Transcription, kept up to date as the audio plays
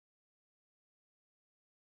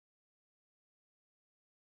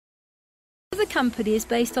company is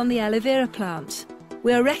based on the aloe vera plant.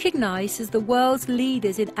 We are recognised as the world's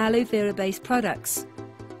leaders in aloe vera-based products.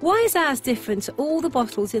 Why is ours different to all the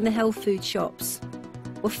bottles in the health food shops?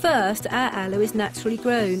 Well, first, our aloe is naturally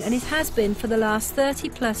grown, and it has been for the last 30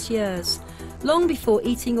 plus years, long before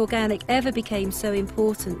eating organic ever became so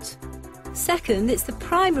important. Second, it's the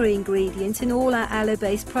primary ingredient in all our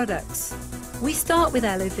aloe-based products. We start with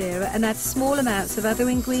aloe vera and add small amounts of other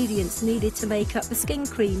ingredients needed to make up the skin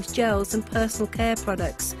creams, gels and personal care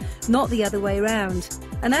products, not the other way around.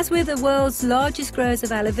 And as we're the world's largest growers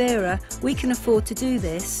of aloe vera, we can afford to do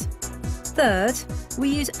this. Third, we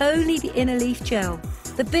use only the inner leaf gel,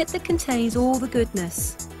 the bit that contains all the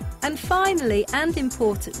goodness. And finally, and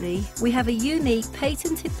importantly, we have a unique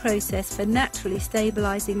patented process for naturally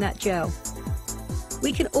stabilising that gel.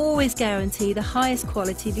 We can always guarantee the highest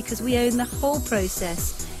quality because we own the whole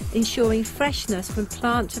process, ensuring freshness from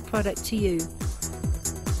plant to product to you.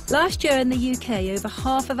 Last year in the UK, over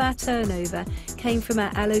half of our turnover came from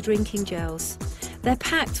our aloe drinking gels. They're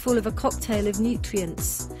packed full of a cocktail of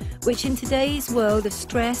nutrients, which in today's world of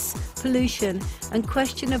stress, pollution and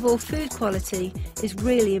questionable food quality is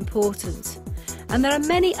really important. And there are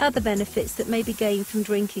many other benefits that may be gained from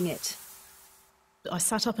drinking it. I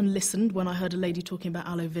sat up and listened when I heard a lady talking about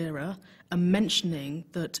aloe vera and mentioning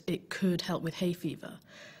that it could help with hay fever.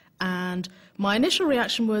 And my initial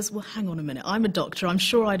reaction was, well, hang on a minute, I'm a doctor, I'm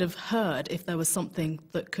sure I'd have heard if there was something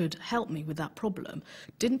that could help me with that problem.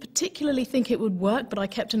 Didn't particularly think it would work, but I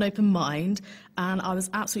kept an open mind, and I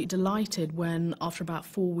was absolutely delighted when, after about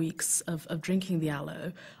 4 weeks of drinking the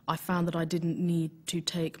aloe, I found that I didn't need to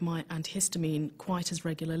take my antihistamine quite as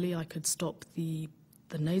regularly. I could stop the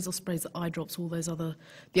nasal sprays, the eye drops, all those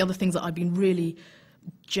the other things that I've been really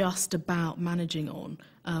just about managing on.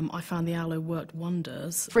 I found the aloe worked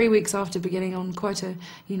wonders. 3 weeks after beginning on quite a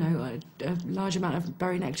large amount of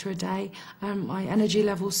berry nectar a day, my energy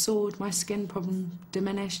levels soared, my skin problem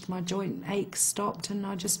diminished, my joint aches stopped, and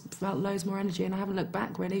I just felt loads more energy, and I haven't looked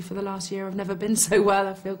back really for the last year. I've never been so well.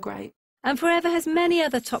 I feel great. And Forever has many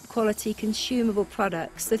other top quality consumable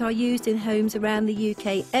products that are used in homes around the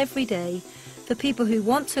UK every day for people who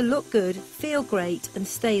want to look good, feel great and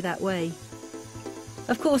stay that way.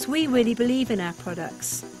 Of course, we really believe in our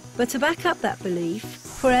products, but to back up that belief,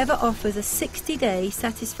 Forever offers a 60-day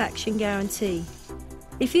satisfaction guarantee.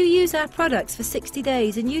 If you use our products for 60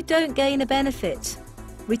 days and you don't gain a benefit,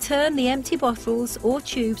 return the empty bottles or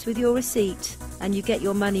tubes with your receipt and you get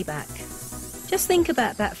your money back. Just think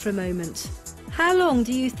about that for a moment. How long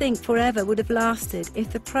do you think Forever would have lasted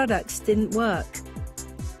if the products didn't work?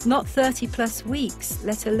 Not 30 plus weeks,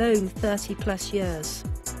 let alone 30 plus years.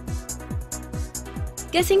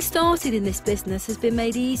 Getting started in this business has been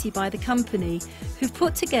made easy by the company, who've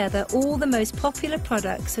put together all the most popular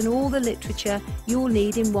products and all the literature you'll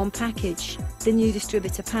need in one package, the new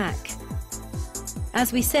distributor pack.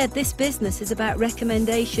 As we said, this business is about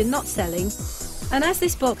recommendation, not selling. And as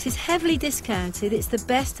this box is heavily discounted, it's the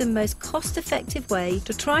best and most cost-effective way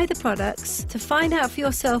to try the products, to find out for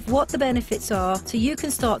yourself what the benefits are, so you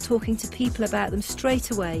can start talking to people about them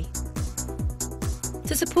straight away.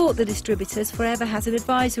 To support the distributors, Forever has an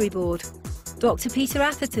advisory board. Dr. Peter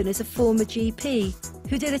Atherton is a former GP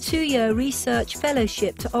who did a 2-year research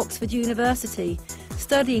fellowship to Oxford University,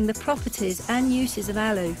 studying the properties and uses of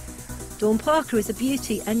aloe. Dawn Parker is a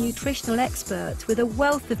beauty and nutritional expert with a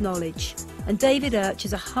wealth of knowledge, and David Urch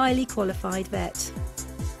is a highly qualified vet.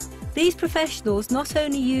 These professionals not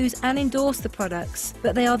only use and endorse the products,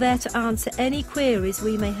 but they are there to answer any queries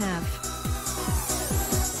we may have.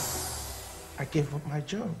 I gave up my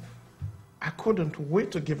job. I couldn't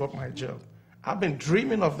wait to give up my job. I've been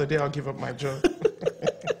dreaming of the day I'll give up my job.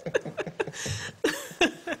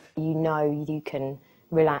 You know you can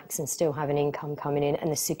relax and still have an income coming in,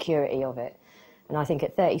 and the security of it. And I think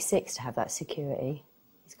at 36 to have that security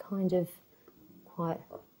is kind of quite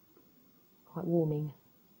warming.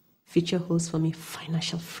 Future holds for me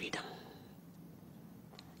financial freedom.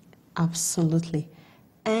 Absolutely.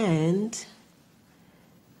 And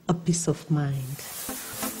a peace of mind.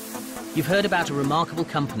 You've heard about a remarkable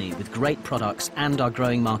company with great products and our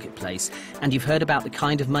growing marketplace, and you've heard about the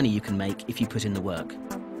kind of money you can make if you put in the work.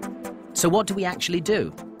 So what do we actually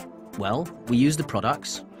do? Well, we use the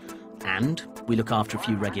products, and we look after a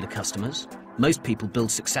few regular customers. Most people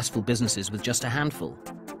build successful businesses with just a handful.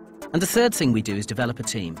 And the third thing we do is develop a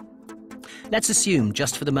team. Let's assume,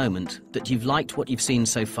 just for the moment, that you've liked what you've seen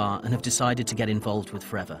so far and have decided to get involved with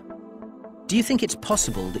Forever. Do you think it's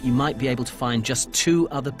possible that you might be able to find just 2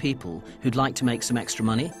 other people who'd like to make some extra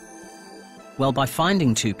money? Well, by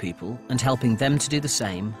finding 2 people and helping them to do the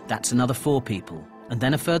same, that's another 4 people, and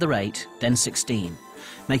then a further 8, then 16.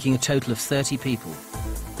 making a total of 30 people.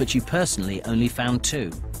 But you personally only found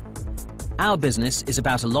 2. Our business is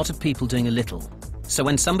about a lot of people doing a little. So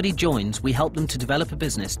when somebody joins, we help them to develop a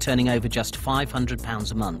business turning over just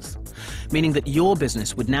 £500 a month, meaning that your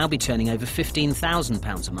business would now be turning over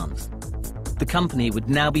 £15,000 a month. The company would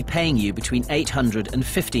now be paying you between £800 and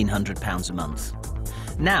 £1,500 a month.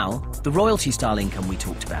 Now, the royalty-style income we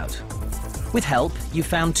talked about. With help, you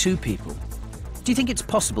found 2 people. Do you think it's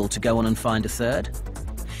possible to go on and find a third?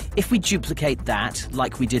 If we duplicate that,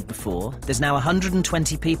 like we did before, there's now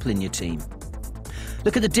 120 people in your team.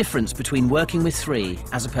 Look at the difference between working with 3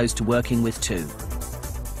 as opposed to working with 2.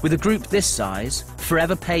 With a group this size,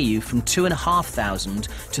 Forever pay you from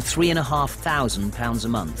 £2,500 to £3,500 a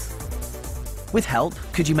month. With help,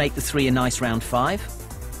 could you make the 3 a nice round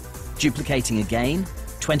 5? Duplicating again,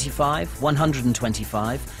 25,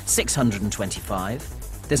 125, 625.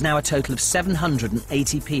 There's now a total of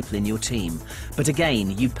 780 people in your team, but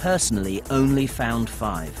again, you personally only found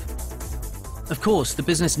 5. Of course, the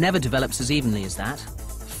business never develops as evenly as that.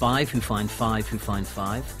 5 who find 5 who find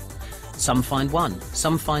 5. Some find 1,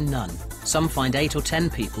 some find none. Some find 8 or 10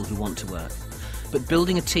 people who want to work. But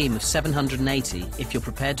building a team of 780, if you're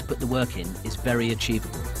prepared to put the work in, is very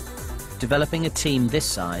achievable. Developing a team this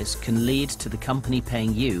size can lead to the company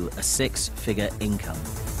paying you a 6-figure income.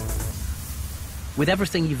 With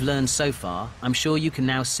everything you've learned so far, I'm sure you can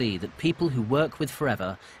now see that people who work with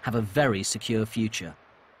Forever have a very secure future.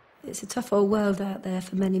 It's a tough old world out there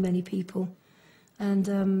for many, many people.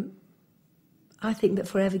 And I think that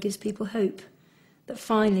Forever gives people hope, that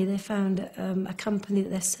finally they found a company that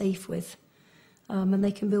they're safe with, and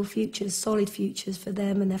they can build futures, solid futures for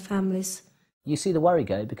them and their families. You see the worry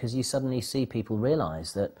go because you suddenly see people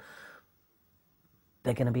realise that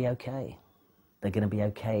they're going to be okay. They're going to be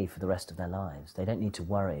okay for the rest of their lives. They don't need to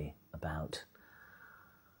worry about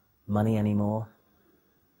money anymore.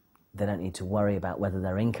 They don't need to worry about whether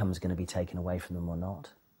their income is going to be taken away from them or not.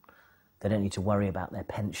 They don't need to worry about their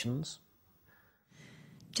pensions.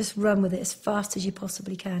 Just run with it as fast as you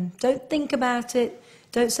possibly can. Don't think about it.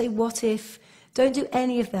 Don't say what if. Don't do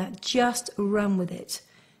any of that. Just run with it,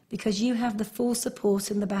 because you have the full support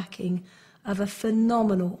and the backing of a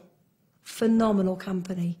phenomenal, phenomenal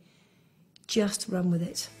company. Just run with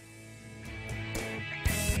it.